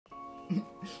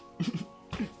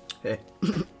Hey.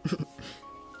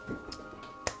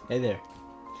 Hey there.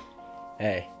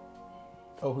 Hey.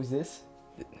 Oh, who's this?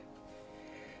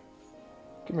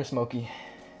 Come here, Smokey.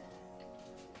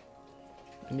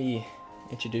 Let me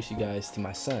introduce you guys to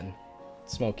my son,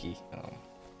 Smokey.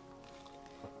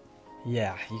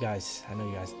 Yeah, you guys, I know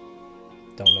you guys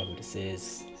don't know who this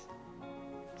is.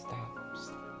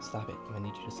 Stop it. I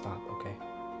need you to stop, okay?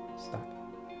 Stop.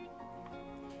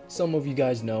 Some of you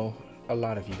guys know, a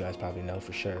lot of you guys probably know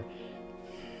for sure.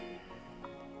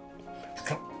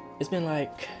 It's been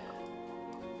like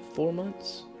 4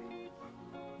 months.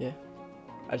 Yeah.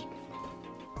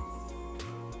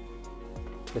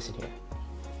 Listen here.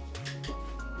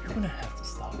 You're gonna have to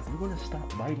stop. If you're gonna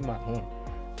stop biting my horn,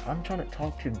 I'm trying to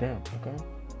talk to them, okay?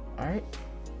 Alright?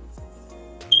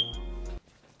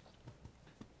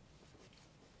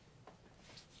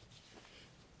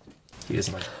 He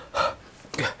is my.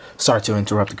 Sorry to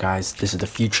interrupt, guys. This is the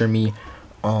future me.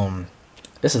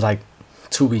 This is like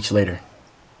 2 weeks later.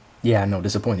 Yeah, I know,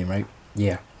 disappointing, right?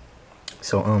 Yeah.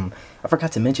 So, I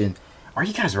forgot to mention, are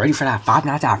you guys ready for that Five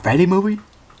Nights at Freddy movie?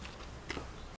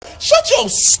 Shut your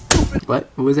stupid.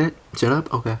 What was that? Shut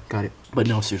up? Okay, got it. But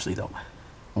no, seriously though.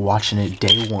 Watching it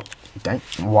day one.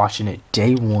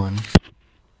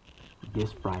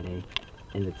 This Friday.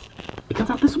 And it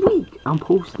comes out this week. I'm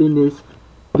posting this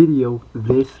video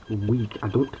this week. I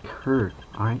don't care,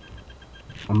 alright?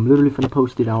 I'm literally finna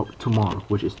post it out tomorrow,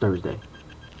 which is Thursday.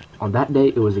 On that day,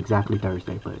 it was exactly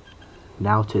Thursday, but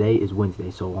now today is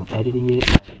Wednesday, so I'm editing it.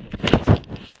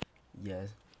 Yes.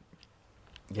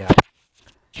 Yeah.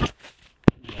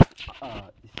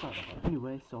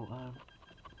 Anyway, so,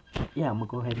 yeah, I'm gonna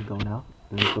go ahead and go now.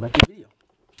 And let's go back to the video.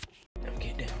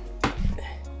 Okay, down.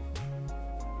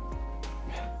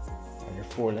 On your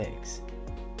 4 legs.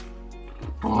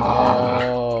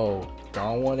 Oh,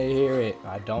 don't want to hear it.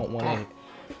 I don't want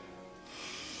to.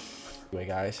 Anyway,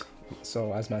 guys.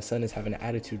 So, as my son is having an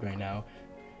attitude right now,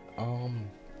 how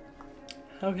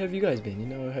have you guys been? You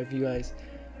know, you guys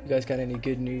got any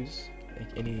good news?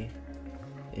 Like any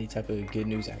type of good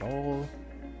news at all?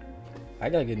 I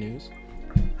got good news.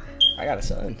 I got a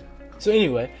son. So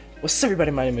anyway, what's up,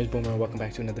 everybody? My name is Boomer and welcome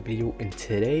back to another video. And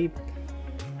today,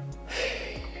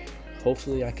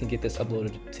 hopefully I can get this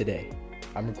uploaded today.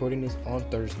 I'm recording this on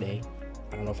Thursday.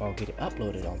 I don't know if I'll get it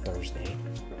uploaded on Thursday,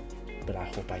 but I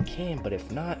hope I can. But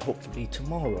if not, hopefully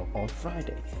tomorrow on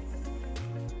Friday.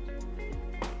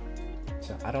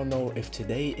 So I don't know if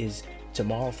today is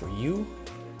tomorrow for you,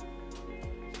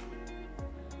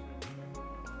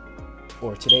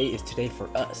 or today is today for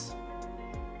us.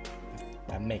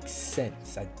 That makes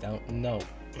sense. I don't know.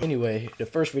 Anyway, the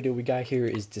first video we got here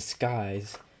is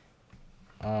Disguise.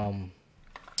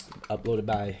 Uploaded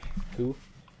by who?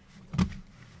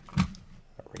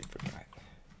 Already forgot.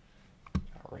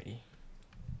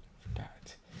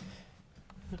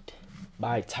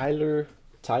 By Thirller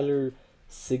Thursday.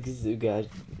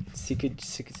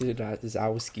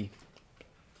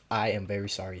 I am very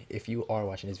sorry if you are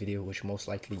watching this video, which most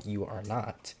likely you are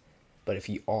not. But if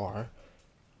you are,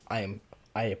 I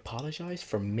apologize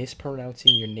for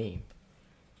mispronouncing your name.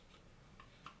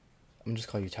 I'm just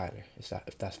calling you Tyler.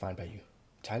 If that's fine by you.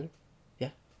 Tyler? Yeah?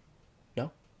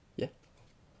 No? Yeah?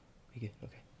 We good?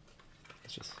 Okay.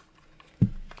 Let's just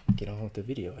get on with the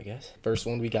video, I guess. First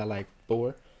one, we got like 4.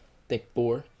 I think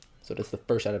 4. So that's the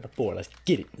first out of the 4. Let's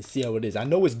get it. Let's see how it is. I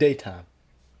know it's daytime.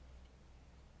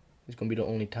 It's gonna be the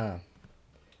only time.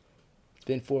 It's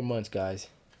been 4 months, guys.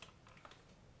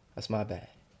 That's my bad.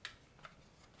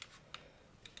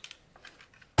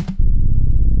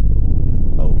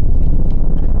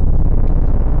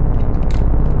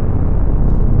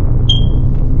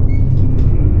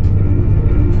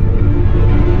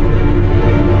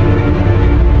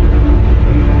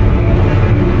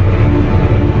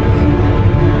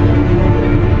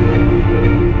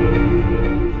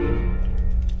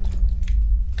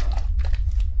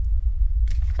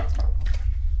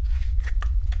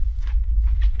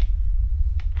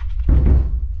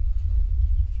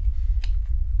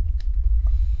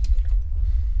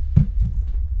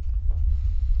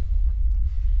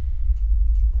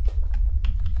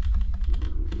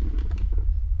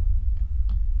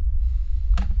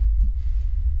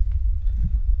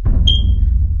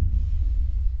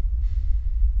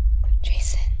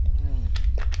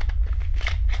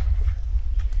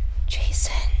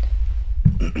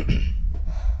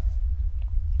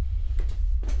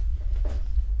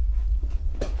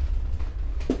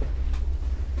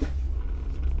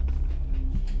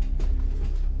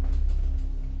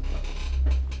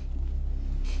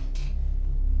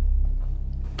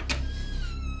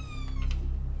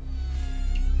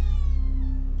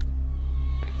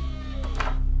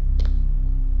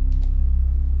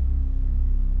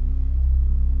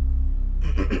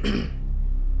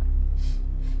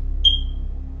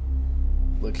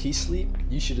 he sleep,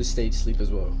 you should have stayed asleep as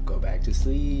well. Go back to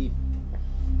sleep.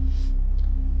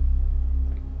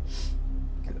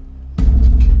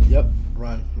 Yep,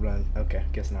 run. Okay,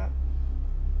 guess not.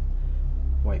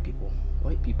 White people.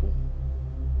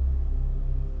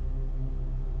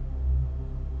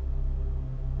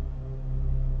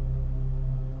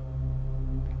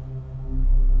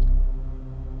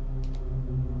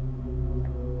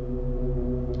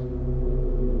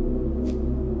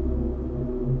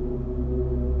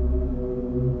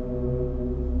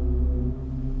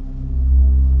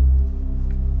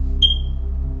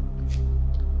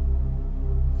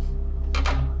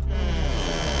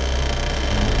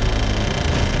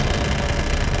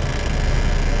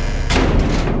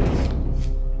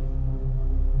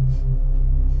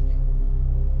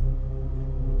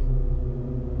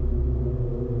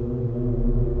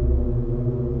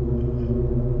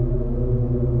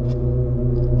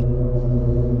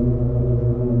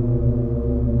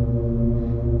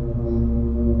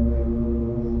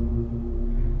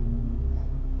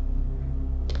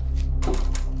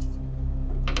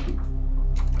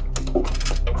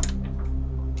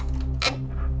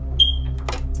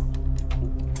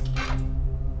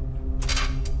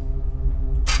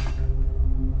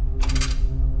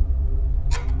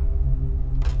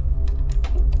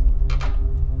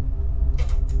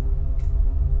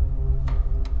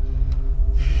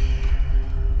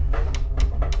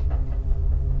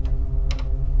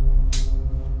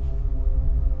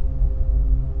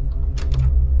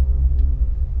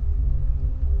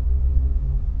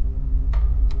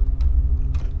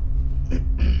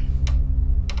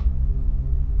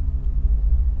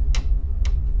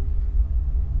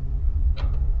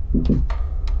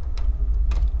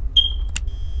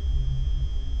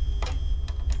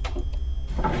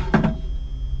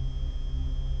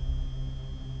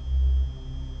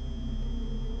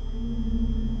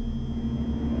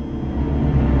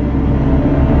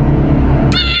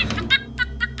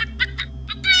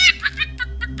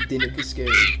 Then it gets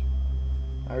scary.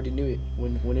 I already knew it.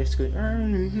 When it's good,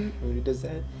 when it does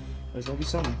that, there's gonna be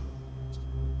something.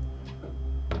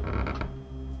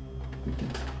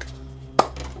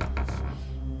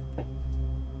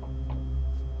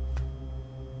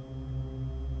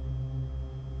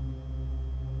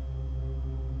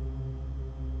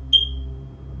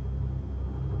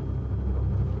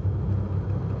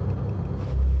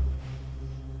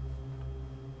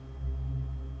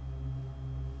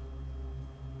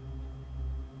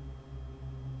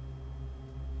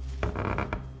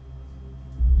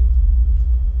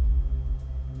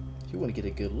 You want to get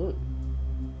a good look.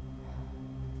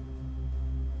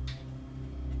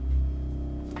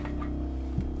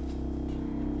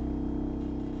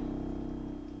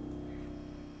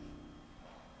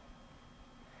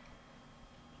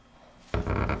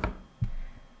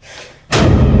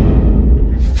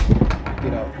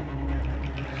 Get out.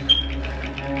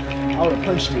 I would have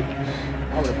punched it.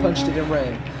 I would have punched it and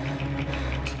ran.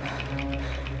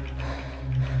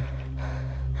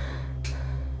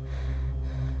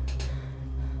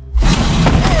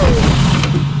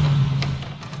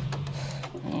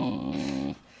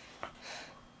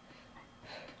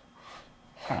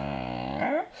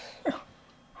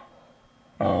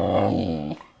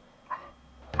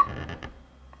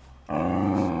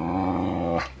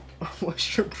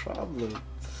 What's your problem?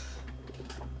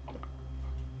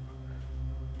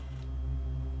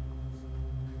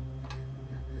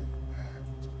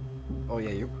 Oh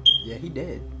yeah, he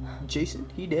dead. Jason,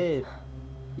 he dead.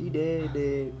 He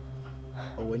dead.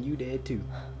 Oh, and you dead too.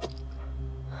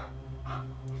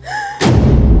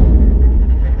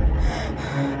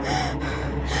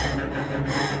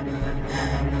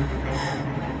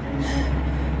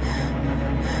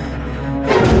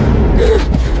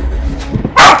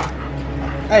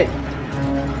 Hey!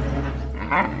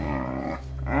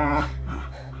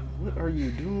 What are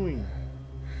you doing?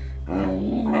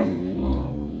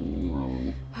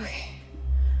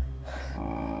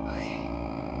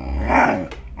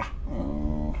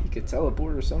 He could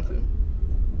teleport or something.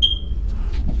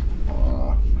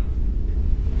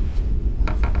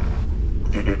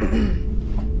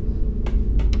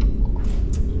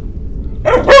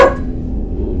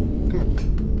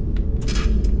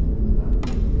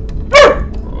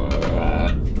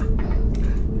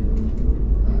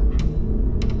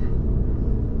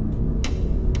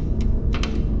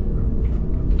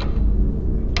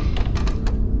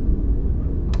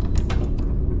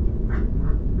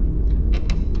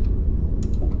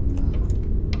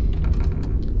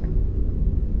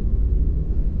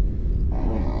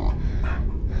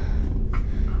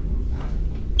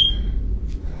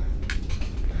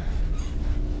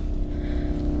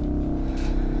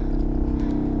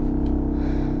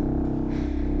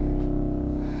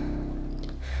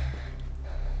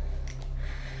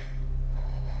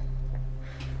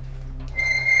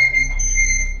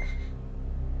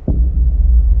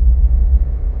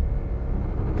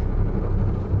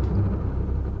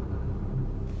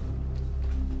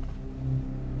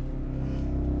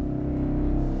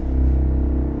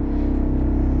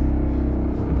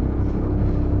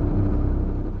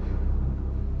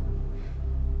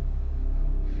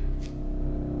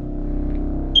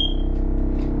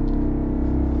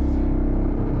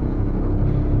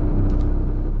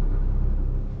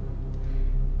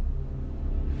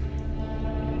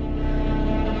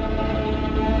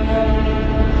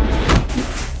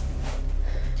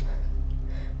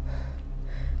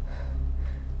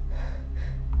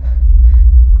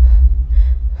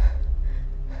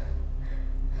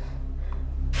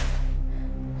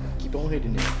 ahead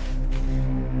and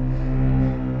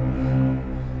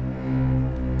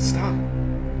stop.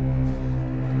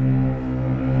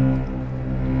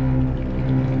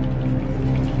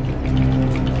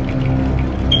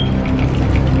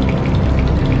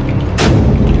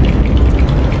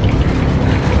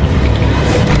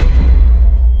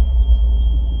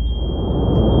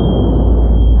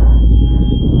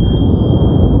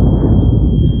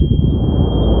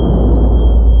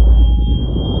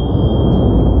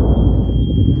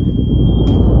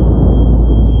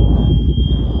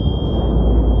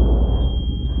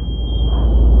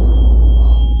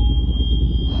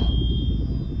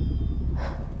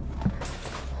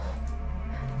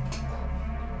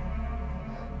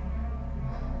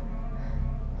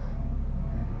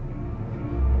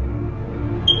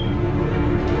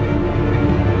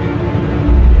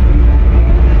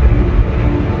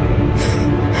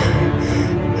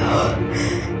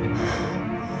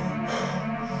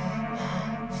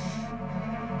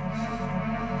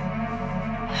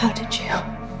 How did you?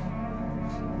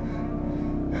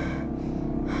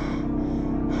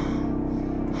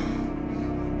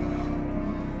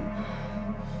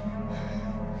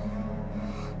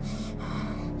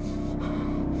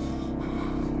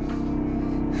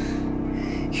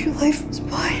 Your life was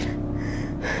mine.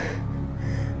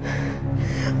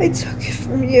 I took it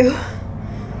from you.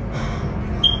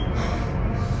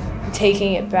 I'm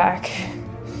taking it back.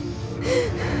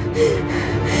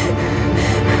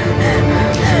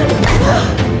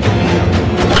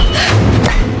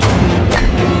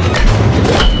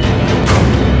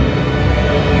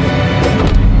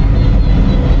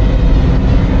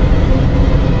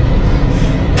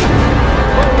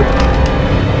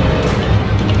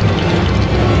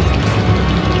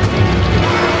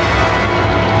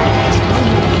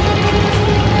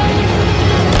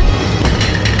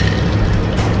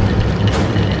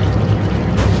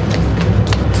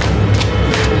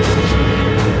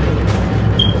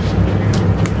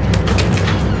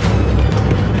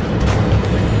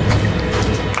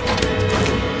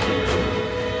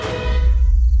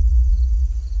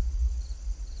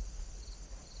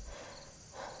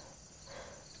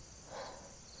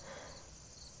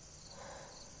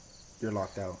 You're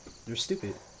locked out. You're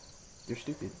stupid. You're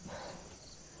stupid.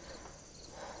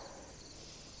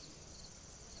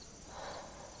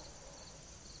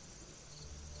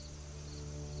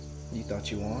 You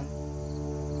thought you won?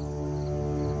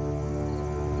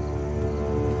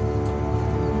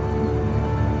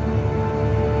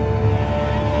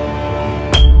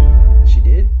 She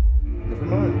did? Never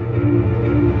mind.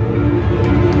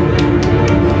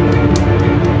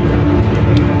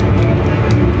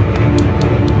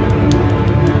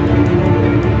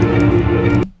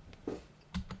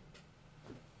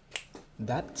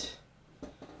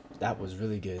 That was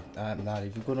really good. I'm not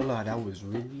even gonna lie. That was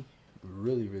really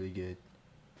good.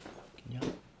 Can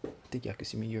y'all? I think y'all can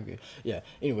see me. You're good. Yeah.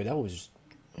 Anyway, that was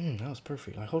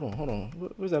perfect. Like, hold on.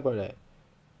 Where's that part at?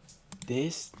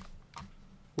 This.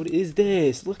 What is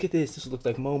this? Look at this. This looks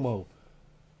like Momo.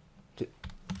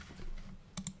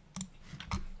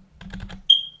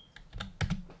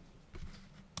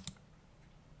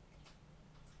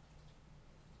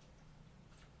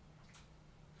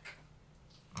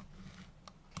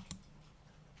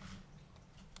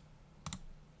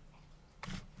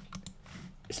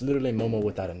 It's literally Momo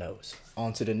without a nose.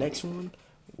 On to the next one.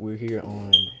 We're here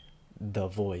on The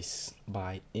Voice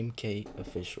by MK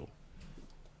Official.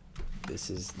 This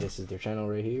is their channel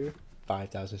right here.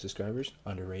 5,000 subscribers.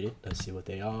 Underrated. Let's see what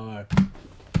they are.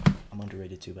 I'm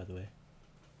underrated too, by the way.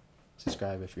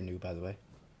 Subscribe if you're new, by the way.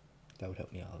 That would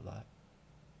help me out a lot.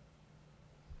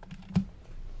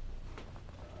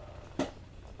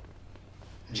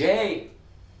 Jay,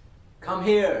 come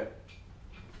here.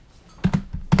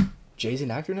 Jay's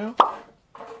an actor now?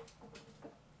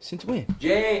 Since when?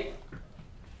 Jay,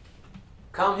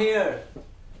 come here.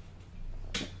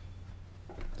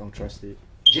 Don't trust it.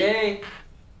 Jay,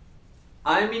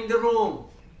 I'm in the room.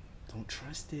 Don't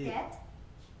trust it. Get?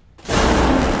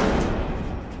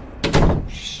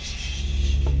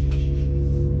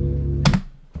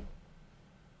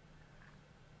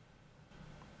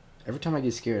 Every time I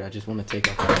get scared, I just want to take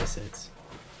off my headsets.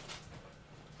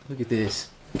 Look at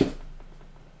this.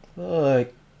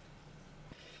 Look.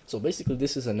 So basically,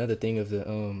 this is another thing of the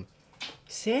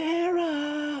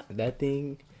Sarah, that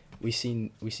thing. We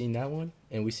seen that one,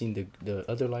 and we seen the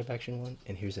other live action one,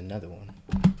 and here's another one.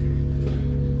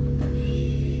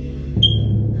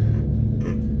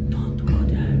 Don't go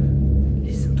there.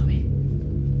 Listen to me.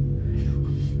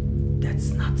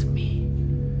 That's not me.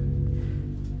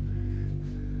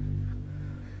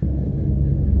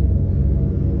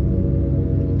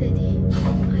 Daddy,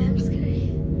 I am scared.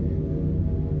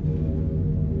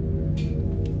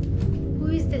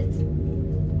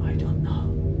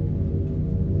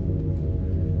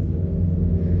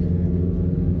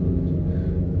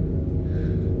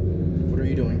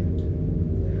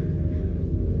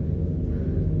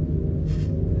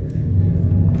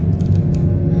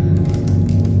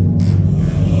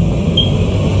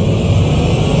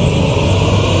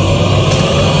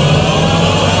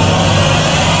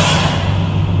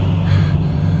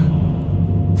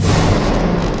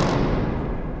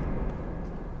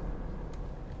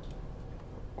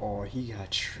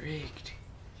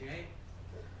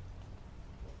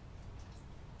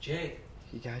 Jay.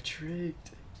 He got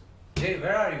tricked. Jay,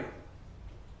 where are you?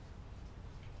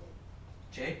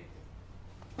 Jay?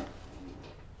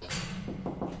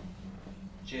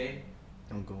 Jay?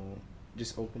 Don't go.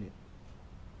 Just open it.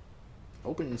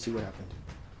 Open it and see what happened.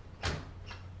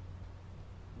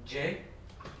 Jay?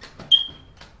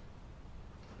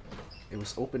 It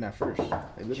was open at first.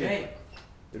 It Jay?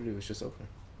 literally was just open.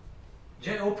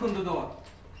 Jay, open the door.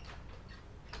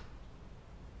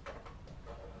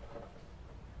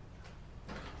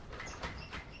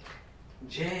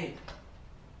 Jay.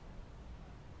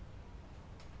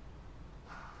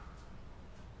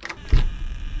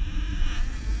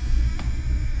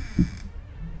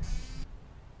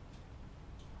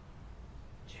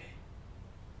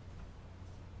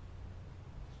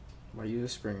 Why are you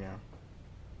whispering now?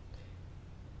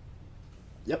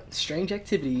 Yep, strange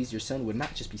activities. Your son would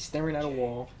not just be staring at a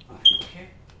wall. Are you okay?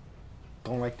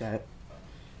 Going like that.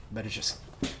 Better just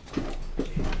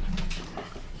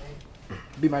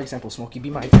be my example, Smokey. Be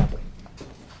my example.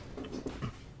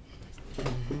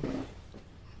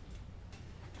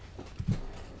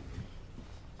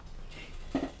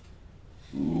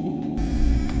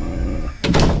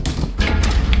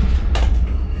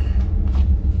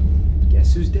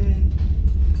 Guess who's dead?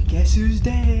 Guess who's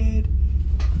dead?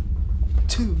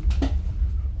 2.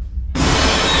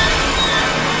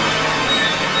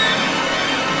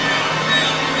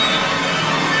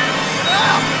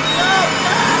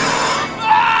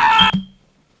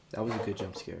 That was a good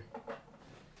jump scare.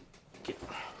 Get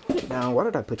down. Why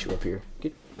did I put you up here?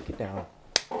 Get down.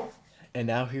 And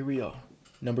now here we are.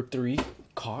 Number 3,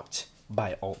 caught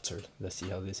by altered. Let's see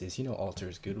how this is. You know alter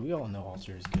is good. We all know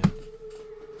alter is good.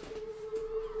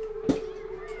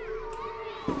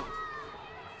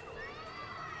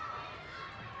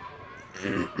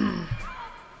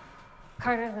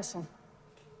 Carter, listen.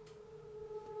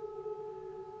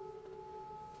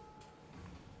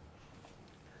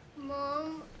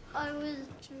 Mom, I was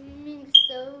dreaming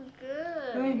so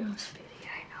good. I know, sweetie,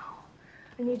 I know.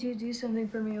 I need you to do something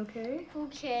for me, okay?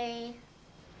 Okay.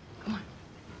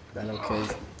 That okay?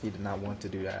 He did not want to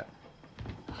do that.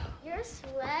 You're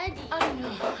sweaty. I know.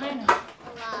 A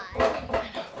lot.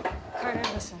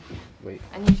 Carter, listen. Wait.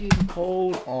 I need you to...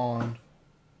 Hold on.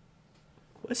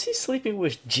 Was he sleeping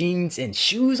with jeans and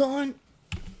shoes on?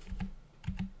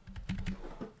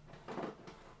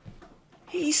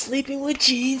 He's sleeping with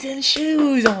jeans and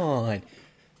shoes on.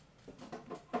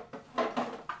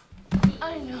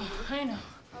 I know.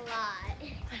 A lot.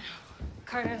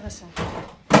 Carter, listen.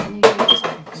 I need you to do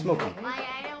something for me. Smoky. Why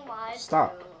I don't want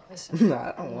Stop. to. Listen.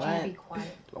 I don't I want. need you to be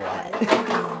quiet. Why?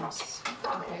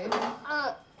 Okay?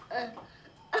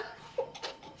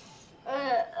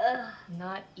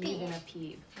 Not even a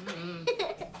peep.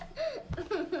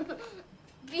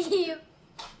 Beep.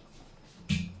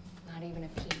 Not even a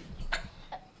peep.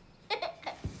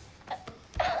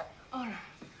 All right.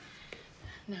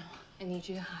 Now, I need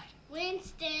you to hide.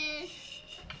 Winston.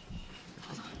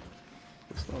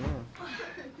 What's going on?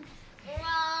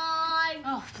 Run.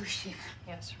 Oh, blue sheep.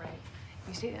 Yes, right.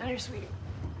 You stay down here, sweetie.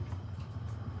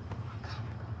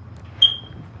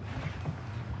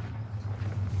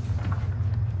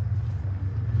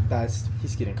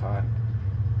 He's getting caught.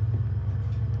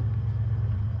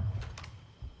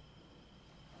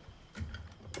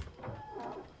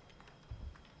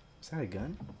 Is that a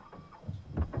gun?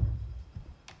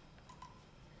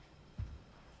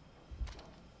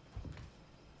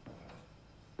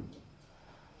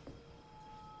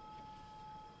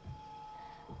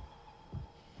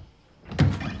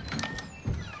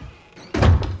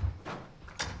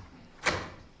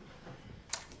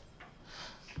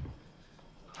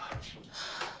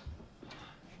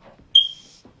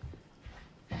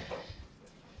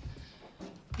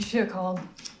 You should have called.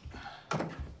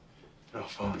 No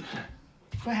phone.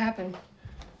 What happened?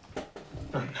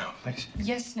 No, please.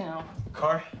 Yes, now.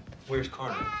 Car? Where's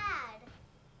Carter? Dad.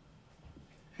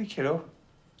 Hey, kiddo.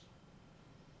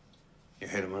 You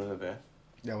hid him under the bed?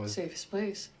 That was. Safest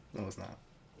place. No, it's not.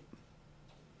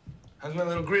 How's my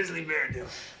little grizzly bear doing?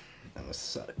 That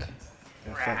must suck.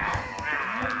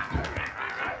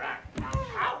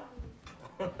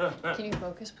 Can you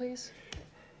focus, please?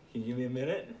 Can you give me a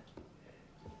minute?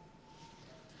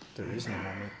 There is no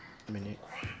moment. Minute.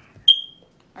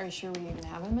 Are you sure we even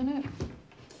have a minute?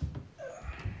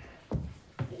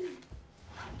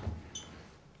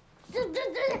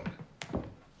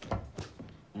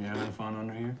 You having fun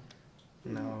under here?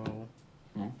 No.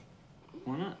 No?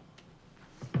 Why not?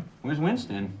 Where's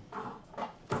Winston?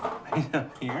 He's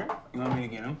up here. You want me to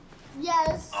get him?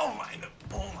 Yes. Oh my,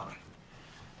 hold on.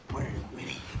 Where is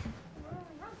Winnie?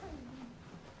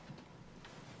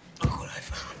 Look what I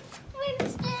found.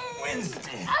 Winston.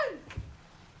 Winston!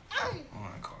 Hold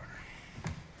on, Carter.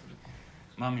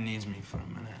 Mommy needs me for a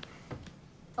minute.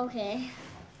 Okay.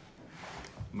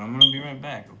 But I'm gonna be right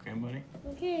back, okay, buddy?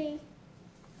 Okay.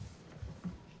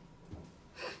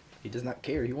 He does not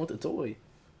care. He wants a toy.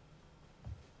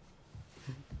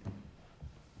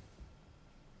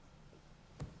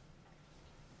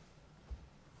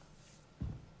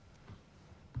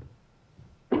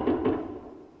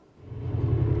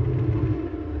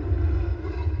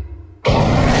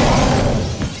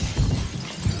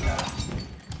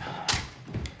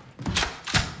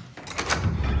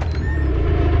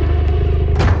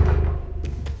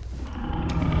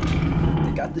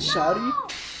 They got the shotty.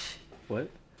 What?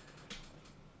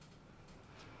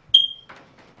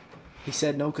 He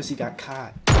said no because he got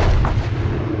caught.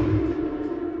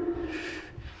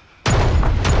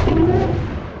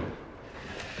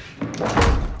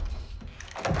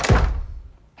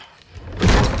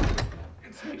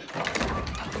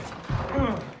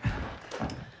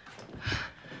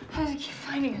 How does it keep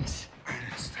finding us? I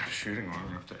didn't stop shooting long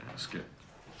enough to ask it.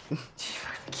 Did you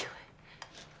finally kill it?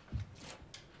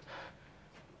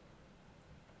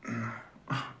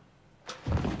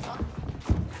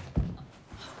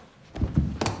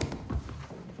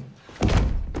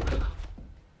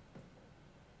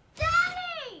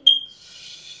 Daddy!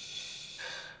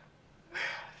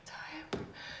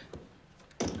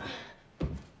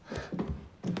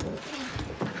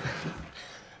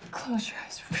 Close your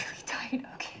eyes really tight,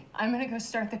 okay? I'm gonna go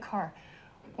start the car.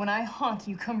 When I honk,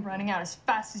 you come running out as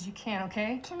fast as you can,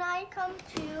 okay? Can I come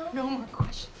too? No more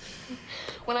questions.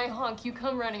 When I honk, you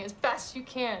come running as fast as you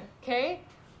can, okay?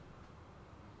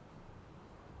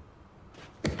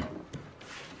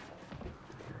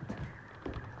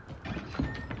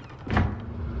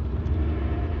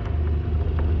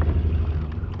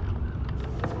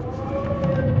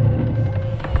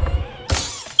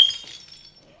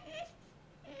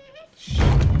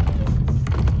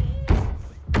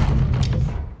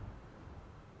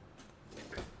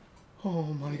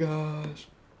 Oh my gosh.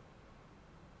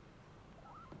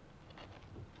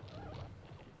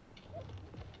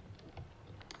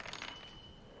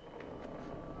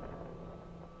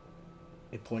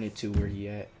 It pointed to where he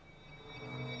at.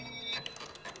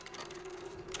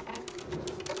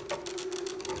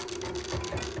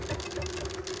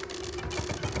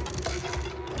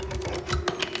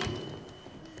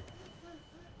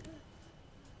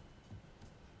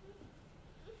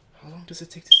 How long does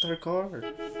it take to start a car?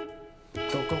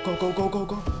 Go, go, go, go, go, go,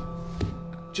 go.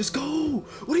 Just go!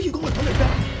 What are you going on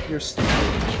back? You're stupid.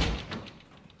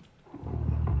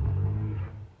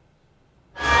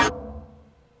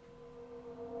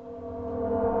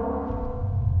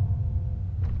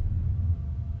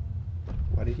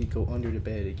 Why did he go under the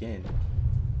bed again?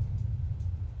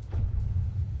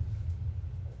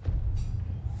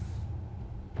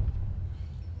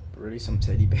 Really, some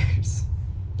teddy bears.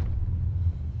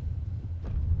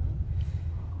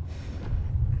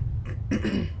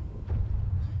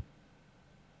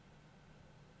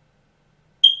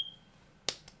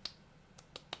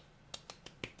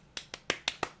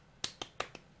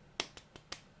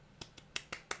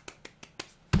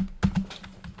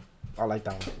 I like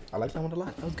that one. I like that one a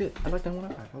lot. That was good. I like that one a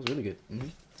lot. That was really good.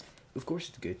 Of course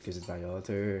it's good because it's my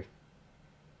author.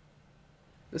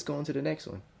 Let's go on to the next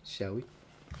one, shall we?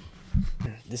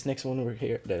 This next one over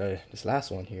here, this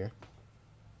last one here,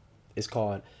 is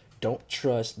called "Don't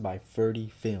Trust" by Ferdy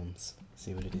Films. Let's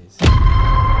see what it is.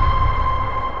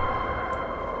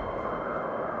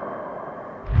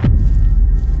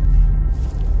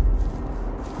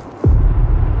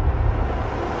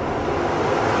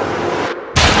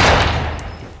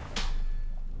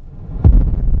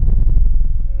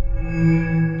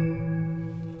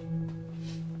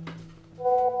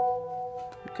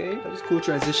 Okay, that was a cool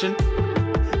transition.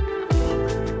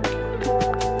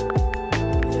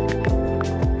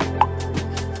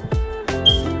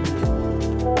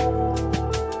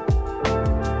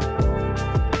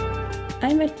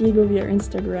 I met Diego via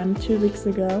Instagram 2 weeks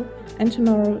ago, and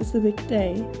tomorrow is the big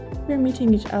day. We're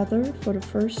meeting each other for the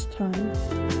first time.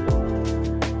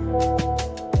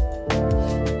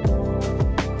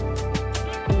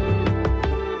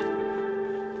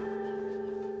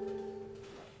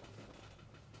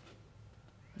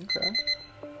 Okay.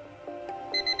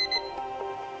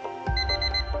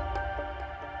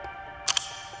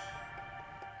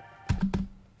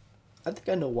 I think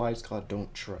I know why it's called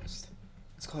 "Don't Trust."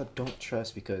 It's called "Don't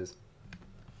Trust" because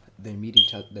they met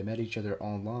each other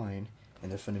online,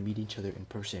 and they're gonna meet each other in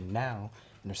person now,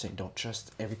 and they're saying don't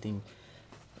trust everything.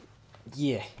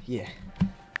 Yeah.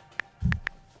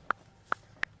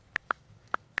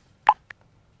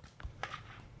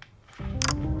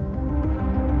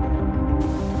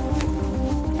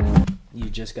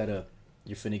 just got up.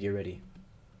 You're finna get ready.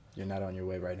 You're not on your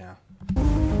way right now.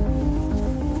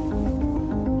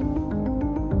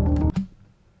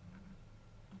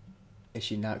 Is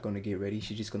she not gonna get ready?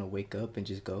 She's just gonna wake up and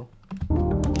just go?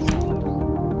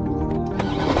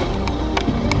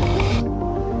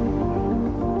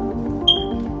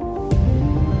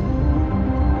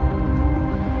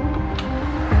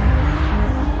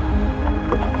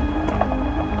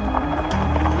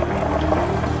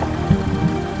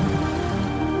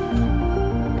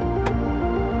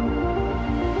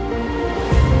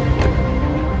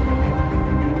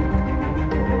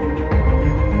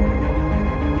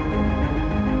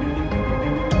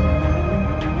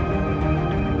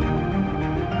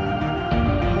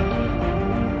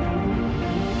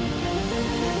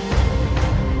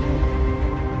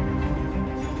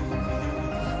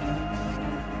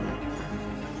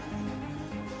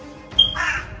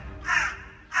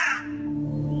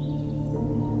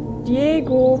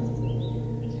 Diego.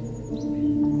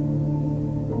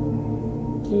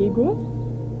 Diego.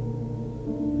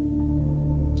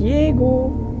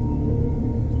 Diego.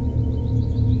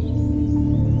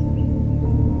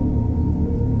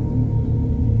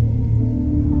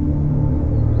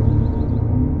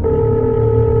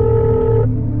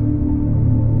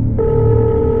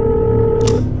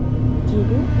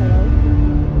 Diego, hello.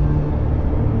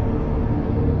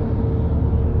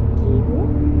 Diego.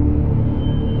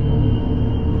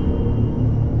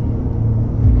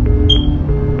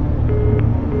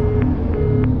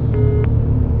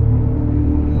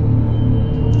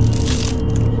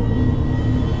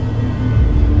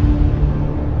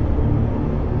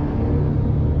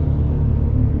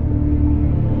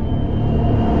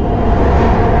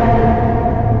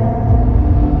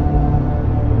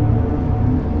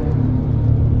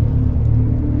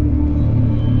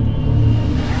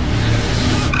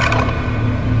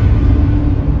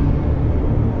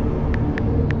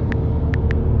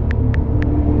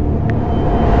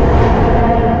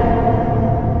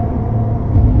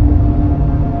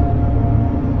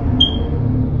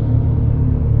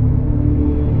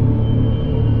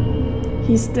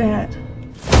 He's dead.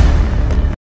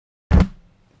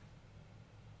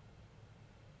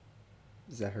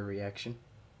 Is that her reaction?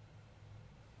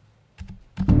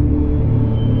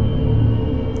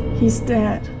 He's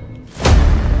dead.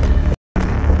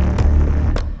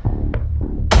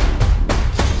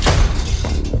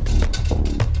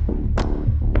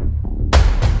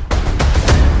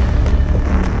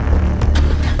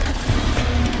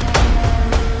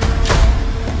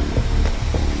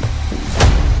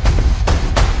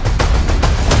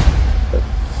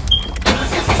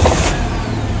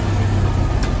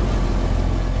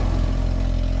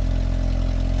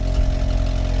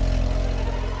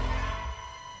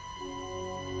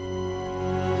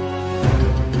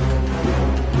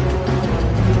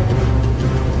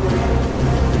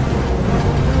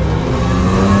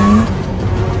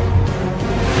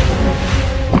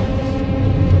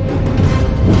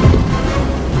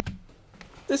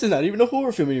 This is not even a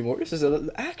horror film anymore. This is an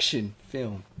action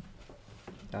film.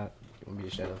 You want me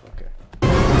to shut up? Okay.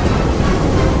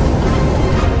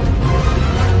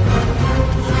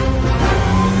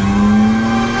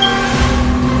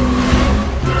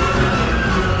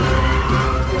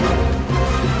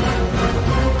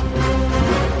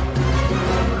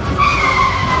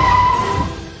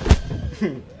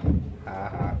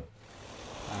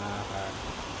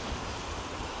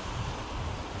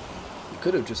 You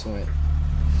could have just went.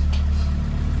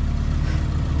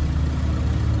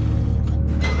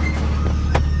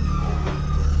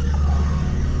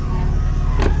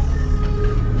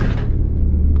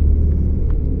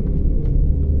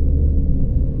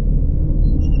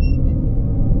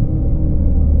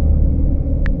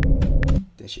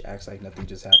 Then she acts like nothing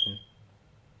just happened.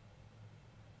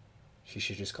 She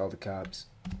should just call the cops.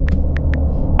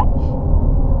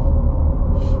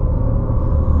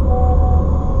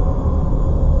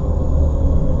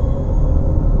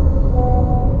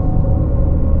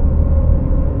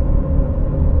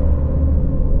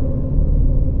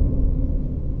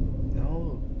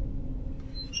 No.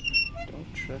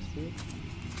 Don't trust it.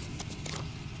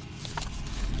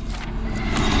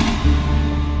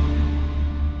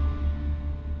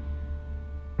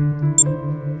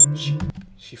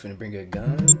 She finna bring a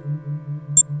gun?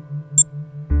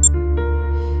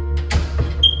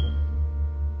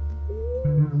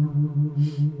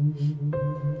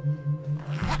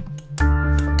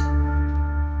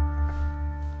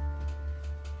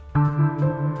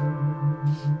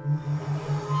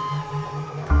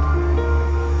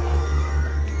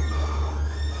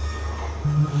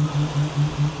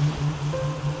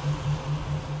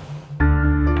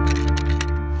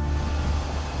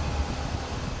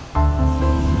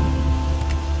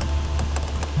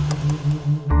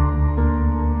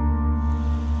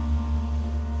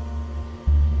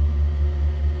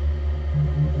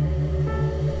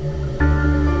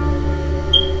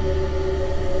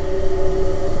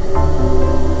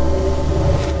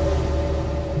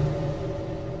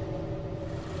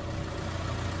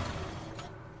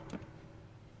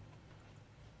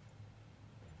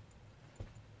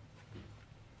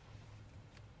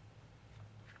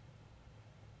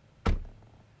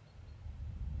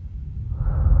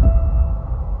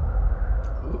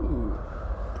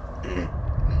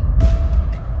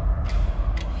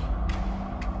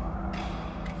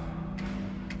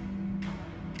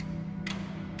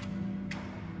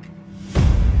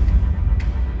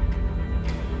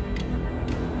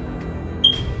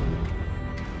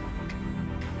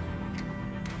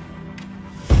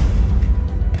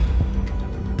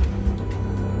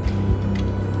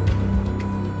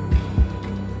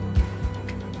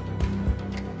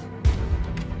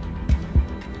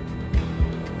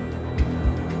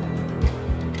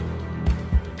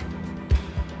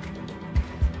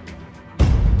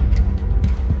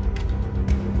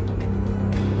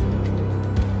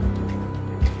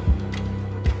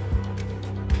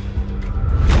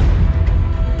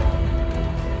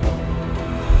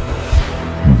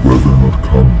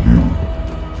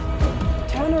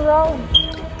 phone.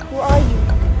 Who are you?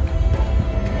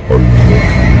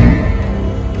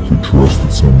 You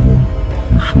trusted someone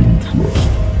you shouldn't trust,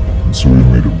 and so you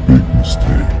made a big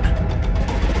mistake.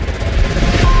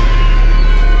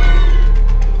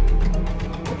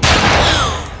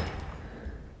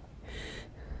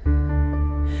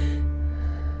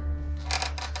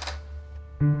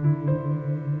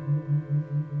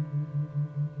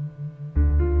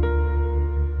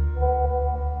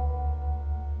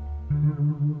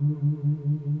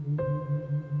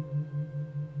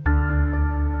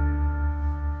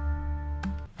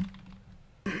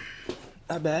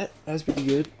 Not bad. That was pretty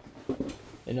good.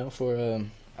 You know, for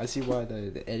I see why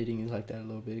the editing is like that a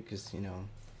little bit, because you know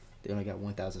they only got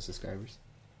 1,000 subscribers.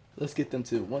 Let's get them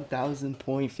to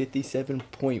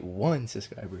 1,000.57.1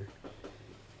 subscriber.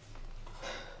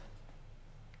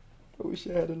 I wish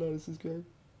I had a lot of subscribers.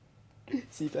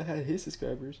 See, if I had his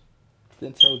subscribers,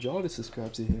 then tell y'all to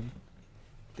subscribe to him,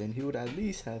 then he would at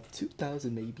least have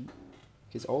 2,000 maybe,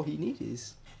 because all he needs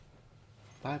is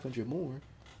 500 more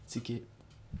to get.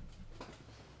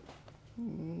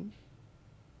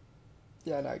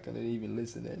 Y'all not gonna even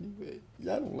listen anyway.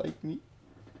 Y'all don't like me.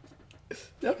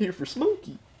 Y'all here for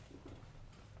Smokey.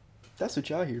 That's what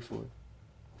y'all here for.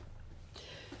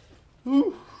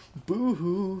 Ooh,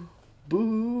 boo-hoo.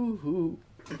 Boo-hoo.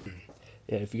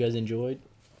 Yeah, if you guys enjoyed,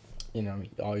 you know,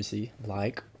 obviously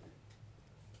like,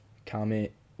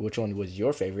 comment which one was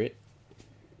your favorite.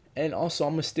 And also,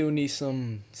 I'm gonna still need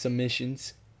some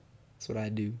submissions. That's what I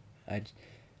do.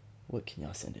 What can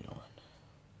y'all send it on?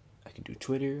 I can do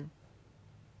Twitter.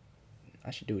 I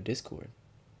should do a Discord.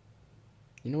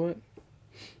 You know what?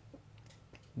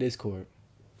 Discord.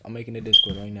 I'm making a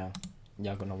Discord right now.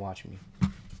 Y'all gonna watch me.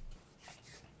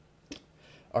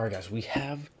 Alright guys, we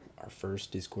have our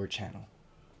first Discord channel.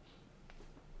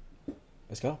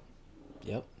 Let's go.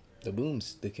 Yep. The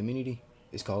Booms. The community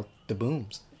is called The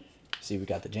Booms. See, we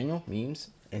got the general,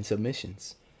 memes, and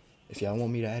submissions. If y'all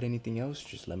want me to add anything else,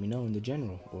 just let me know in the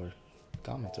general or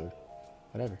comments or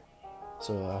whatever.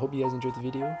 So I hope you guys enjoyed the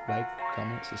video. Like,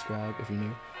 comment, subscribe if you're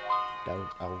new.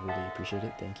 I would really appreciate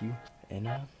it. Thank you. And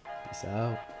peace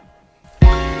out.